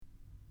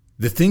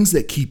The things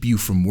that keep you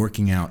from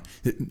working out,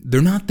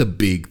 they're not the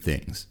big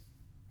things.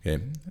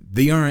 Okay?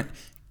 They aren't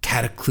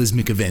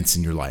cataclysmic events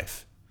in your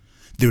life.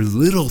 They're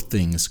little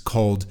things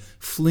called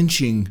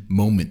flinching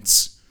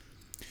moments.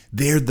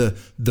 They're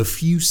the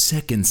few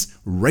seconds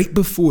right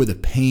before the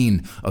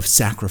pain of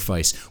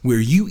sacrifice where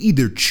you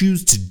either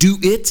choose to do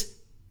it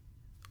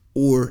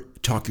or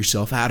talk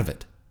yourself out of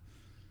it.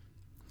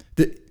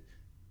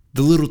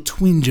 The little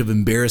twinge of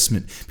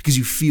embarrassment because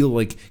you feel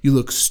like you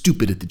look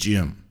stupid at the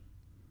gym.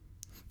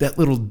 That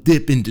little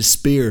dip in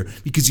despair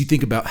because you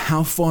think about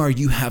how far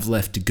you have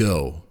left to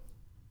go.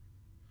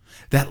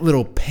 That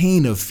little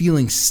pain of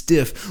feeling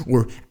stiff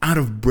or out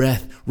of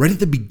breath right at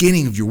the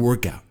beginning of your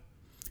workout.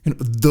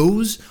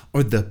 Those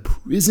are the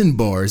prison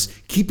bars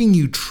keeping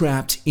you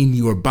trapped in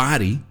your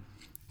body,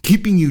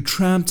 keeping you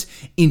trapped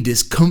in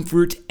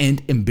discomfort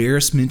and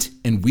embarrassment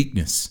and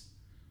weakness.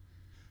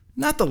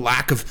 Not the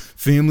lack of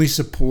family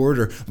support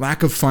or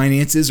lack of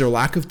finances or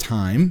lack of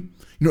time.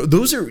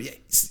 Those are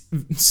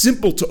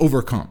simple to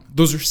overcome.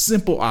 Those are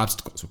simple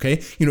obstacles, okay?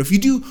 If you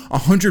do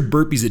 100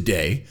 burpees a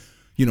day,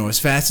 as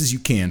fast as you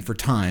can for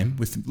time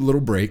with little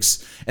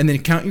breaks, and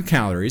then count your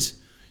calories,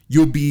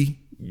 you'll be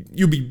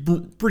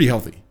pretty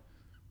healthy,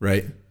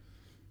 right?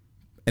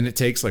 And it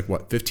takes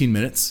 15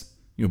 minutes,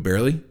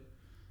 barely.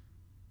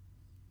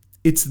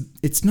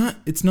 It's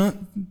not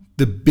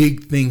the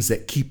big things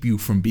that keep you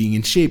from being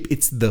in shape.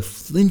 It's the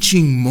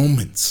flinching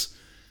moments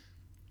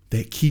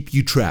that keep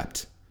you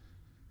trapped.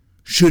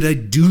 Should I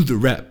do the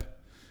rep?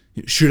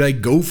 Should I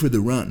go for the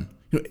run?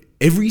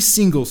 Every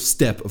single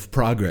step of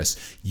progress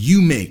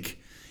you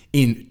make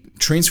in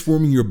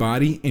transforming your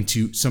body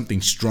into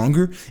something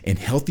stronger and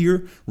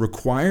healthier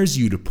requires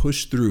you to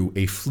push through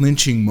a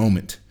flinching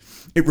moment.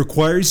 It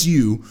requires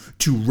you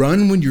to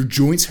run when your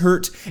joints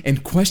hurt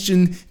and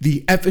question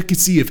the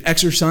efficacy of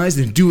exercise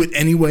and do it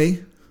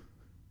anyway.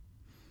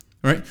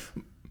 All right?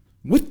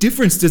 What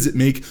difference does it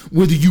make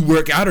whether you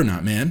work out or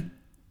not, man?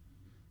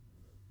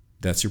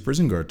 That's your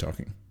prison guard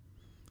talking.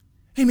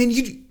 Hey, man,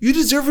 you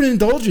deserve an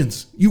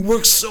indulgence. You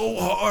work so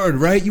hard,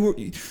 right?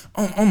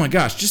 Oh my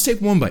gosh, just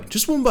take one bite.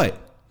 Just one bite.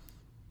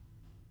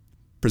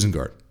 Prison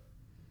guard.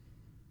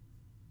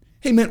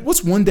 Hey, man,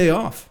 what's one day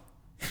off?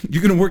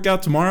 You're going to work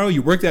out tomorrow?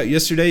 You worked out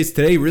yesterday. Is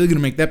today really going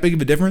to make that big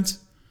of a difference?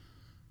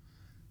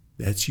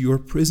 That's your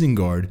prison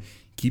guard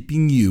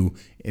keeping you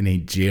in a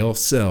jail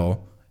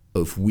cell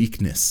of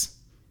weakness.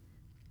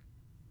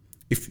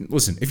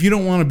 If you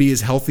don't want to be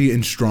as healthy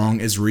and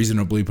strong as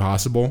reasonably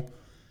possible,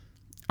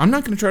 I'm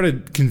not going to try to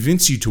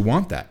convince you to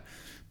want that.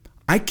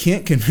 I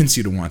can't convince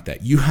you to want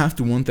that. You have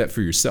to want that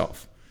for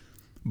yourself.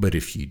 But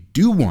if you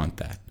do want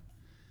that,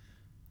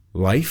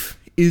 life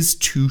is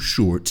too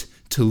short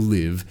to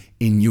live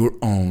in your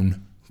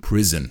own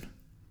prison.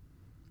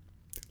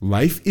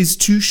 Life is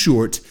too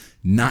short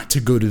not to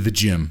go to the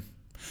gym.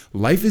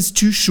 Life is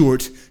too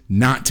short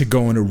not to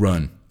go on a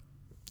run.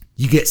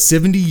 You get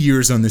 70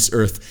 years on this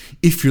earth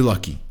if you're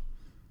lucky.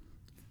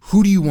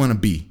 Who do you want to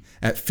be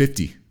at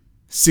 50,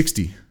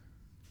 60,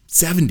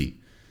 70?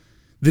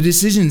 The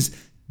decisions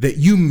that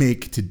you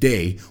make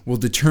today will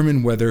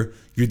determine whether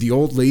you're the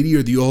old lady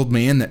or the old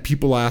man that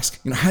people ask,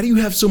 how do you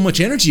have so much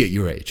energy at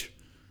your age?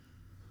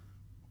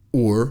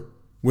 Or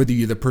whether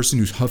you're the person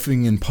who's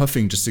huffing and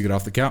puffing just to get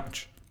off the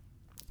couch.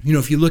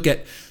 If you look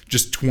at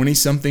just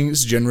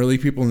 20-somethings, generally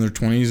people in their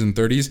 20s and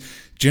 30s,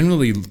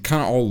 generally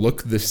kind of all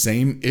look the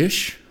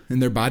same-ish in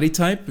their body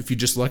type. If you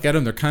just look at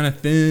them, they're kind of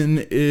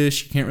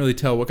thin-ish. You can't really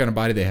tell what kind of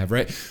body they have,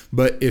 right?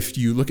 But if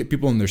you look at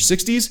people in their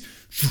 60s,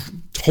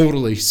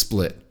 totally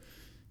split.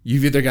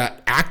 You've either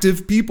got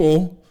active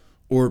people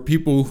or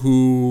people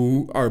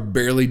who are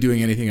barely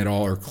doing anything at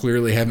all or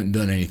clearly haven't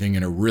done anything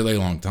in a really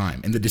long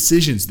time. And the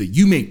decisions that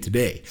you make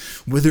today,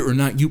 whether or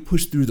not you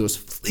push through those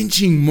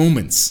flinching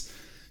moments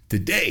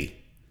today,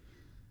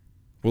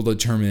 will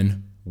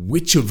determine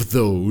which of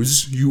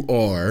those you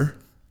are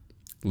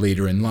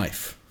later in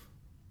life.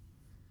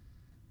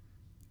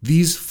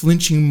 These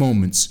flinching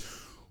moments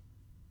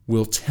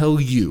will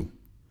tell you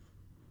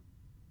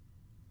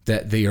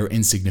that they are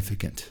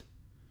insignificant.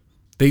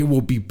 They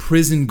will be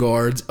prison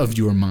guards of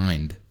your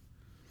mind.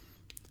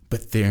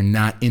 But they are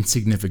not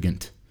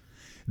insignificant.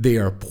 They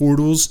are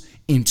portals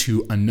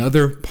into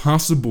another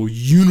possible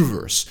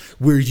universe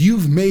where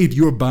you've made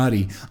your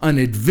body an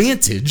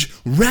advantage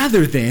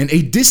rather than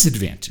a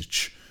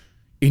disadvantage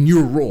in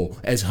your role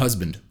as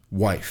husband,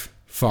 wife,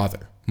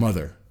 father,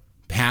 mother,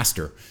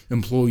 pastor,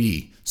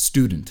 employee,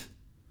 student.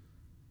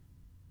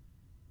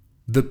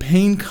 The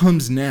pain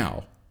comes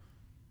now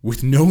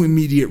with no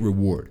immediate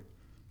reward.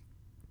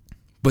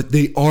 But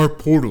they are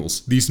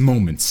portals, these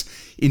moments,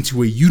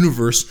 into a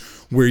universe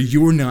where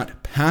you're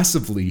not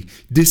passively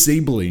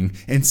disabling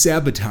and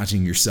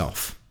sabotaging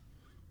yourself.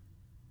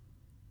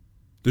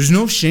 There's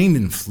no shame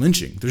in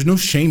flinching. There's no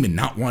shame in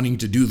not wanting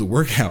to do the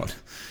workout.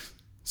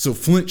 So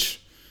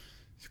flinch,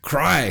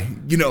 cry,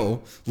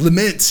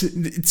 lament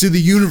to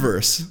the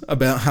universe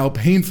about how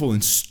painful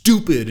and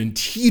stupid and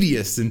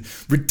tedious and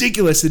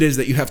ridiculous it is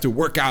that you have to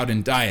work out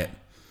and diet.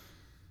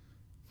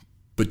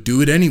 But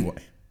do it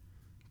anyway.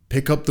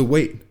 Pick up the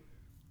weight.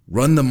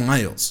 Run the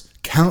miles.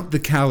 Count the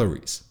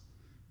calories.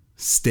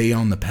 Stay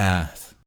on the path.